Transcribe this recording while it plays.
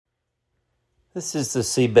This is the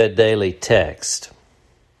Seabed Daily text.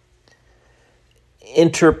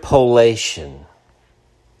 Interpolation,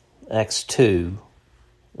 Acts 2,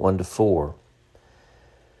 1-4.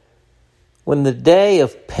 When the day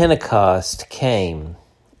of Pentecost came,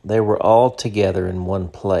 they were all together in one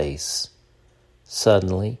place.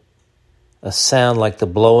 Suddenly, a sound like the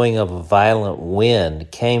blowing of a violent wind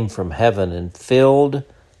came from heaven and filled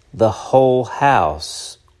the whole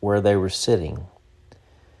house where they were sitting.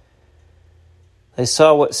 They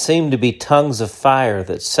saw what seemed to be tongues of fire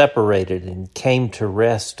that separated and came to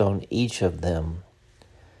rest on each of them.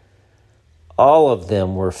 All of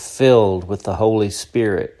them were filled with the Holy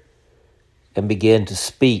Spirit and began to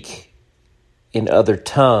speak in other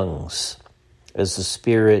tongues as the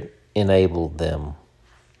Spirit enabled them.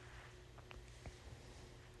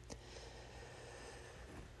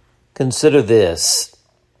 Consider this.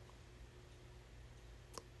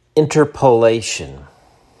 Interpolation.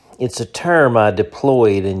 It's a term I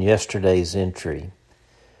deployed in yesterday's entry.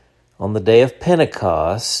 On the day of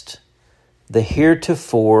Pentecost, the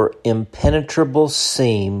heretofore impenetrable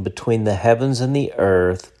seam between the heavens and the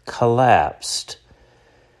earth collapsed,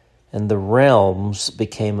 and the realms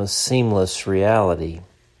became a seamless reality.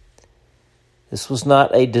 This was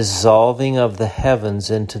not a dissolving of the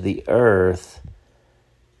heavens into the earth,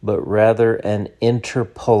 but rather an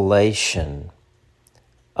interpolation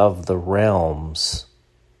of the realms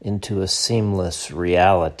into a seamless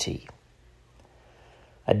reality.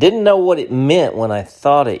 I didn't know what it meant when I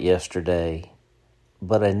thought it yesterday,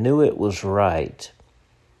 but I knew it was right.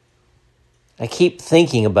 I keep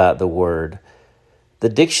thinking about the word. The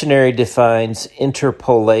dictionary defines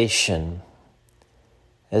interpolation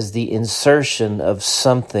as the insertion of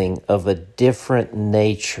something of a different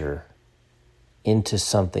nature into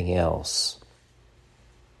something else.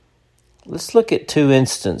 Let's look at two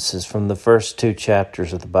instances from the first two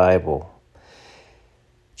chapters of the Bible.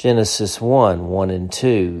 Genesis 1, 1 and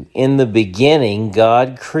 2. In the beginning,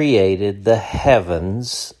 God created the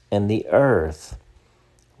heavens and the earth.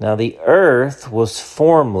 Now the earth was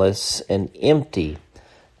formless and empty.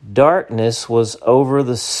 Darkness was over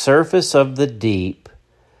the surface of the deep,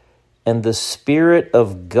 and the Spirit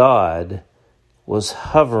of God was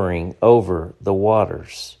hovering over the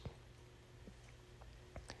waters.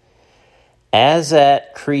 As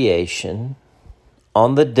at creation,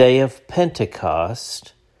 on the day of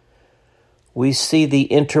Pentecost, we see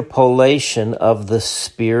the interpolation of the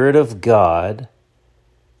Spirit of God,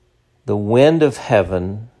 the wind of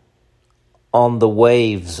heaven, on the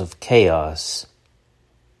waves of chaos.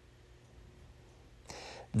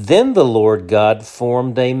 Then the Lord God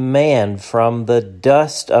formed a man from the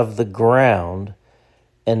dust of the ground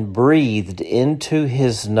and breathed into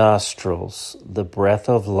his nostrils the breath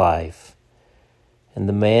of life, and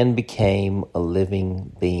the man became a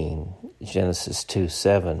living being. Genesis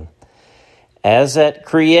 2:7. As at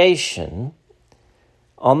creation,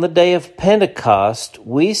 on the day of Pentecost,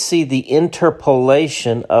 we see the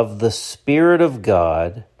interpolation of the Spirit of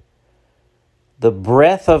God, the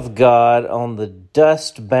breath of God on the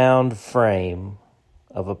dust-bound frame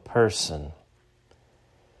of a person.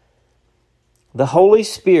 The Holy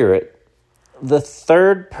Spirit, the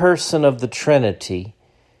third person of the Trinity,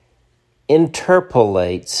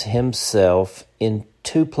 interpolates himself in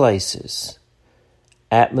two places,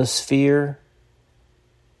 atmosphere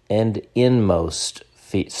and inmost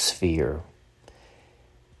sphere.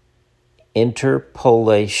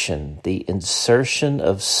 Interpolation, the insertion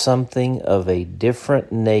of something of a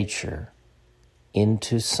different nature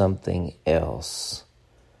into something else.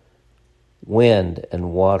 Wind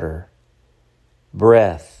and water,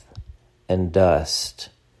 breath and dust,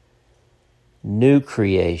 new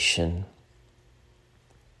creation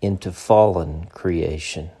into fallen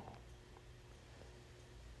creation.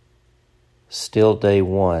 Still day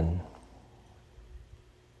one.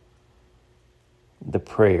 The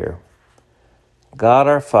prayer. God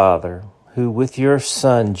our Father, who with your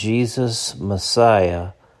Son, Jesus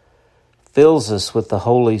Messiah, fills us with the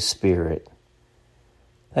Holy Spirit,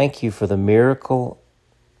 thank you for the miracle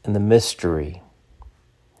and the mystery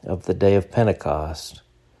of the day of Pentecost.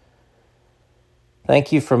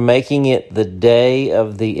 Thank you for making it the day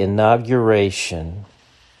of the inauguration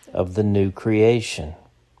of the new creation.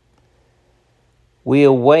 We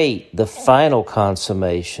await the final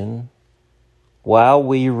consummation while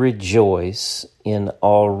we rejoice in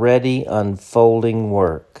already unfolding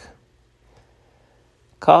work.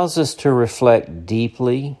 Cause us to reflect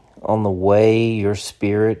deeply on the way your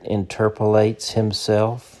Spirit interpolates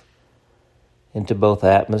himself into both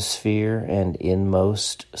atmosphere and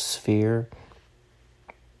inmost sphere.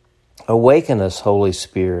 Awaken us, Holy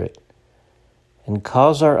Spirit, and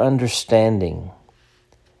cause our understanding,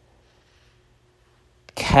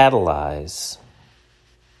 catalyze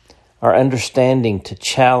our understanding to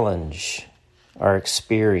challenge our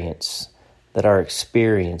experience, that our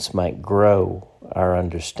experience might grow our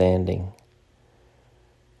understanding.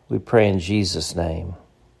 We pray in Jesus' name.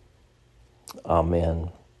 Amen.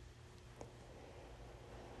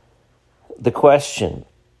 The question,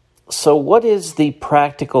 so what is the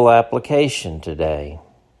practical application today?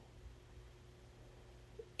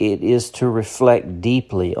 It is to reflect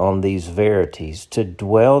deeply on these verities, to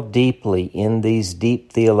dwell deeply in these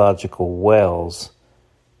deep theological wells,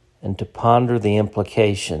 and to ponder the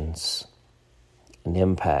implications and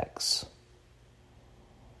impacts.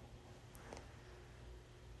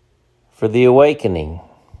 For The Awakening,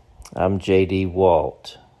 I'm J.D.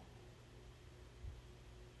 Walt.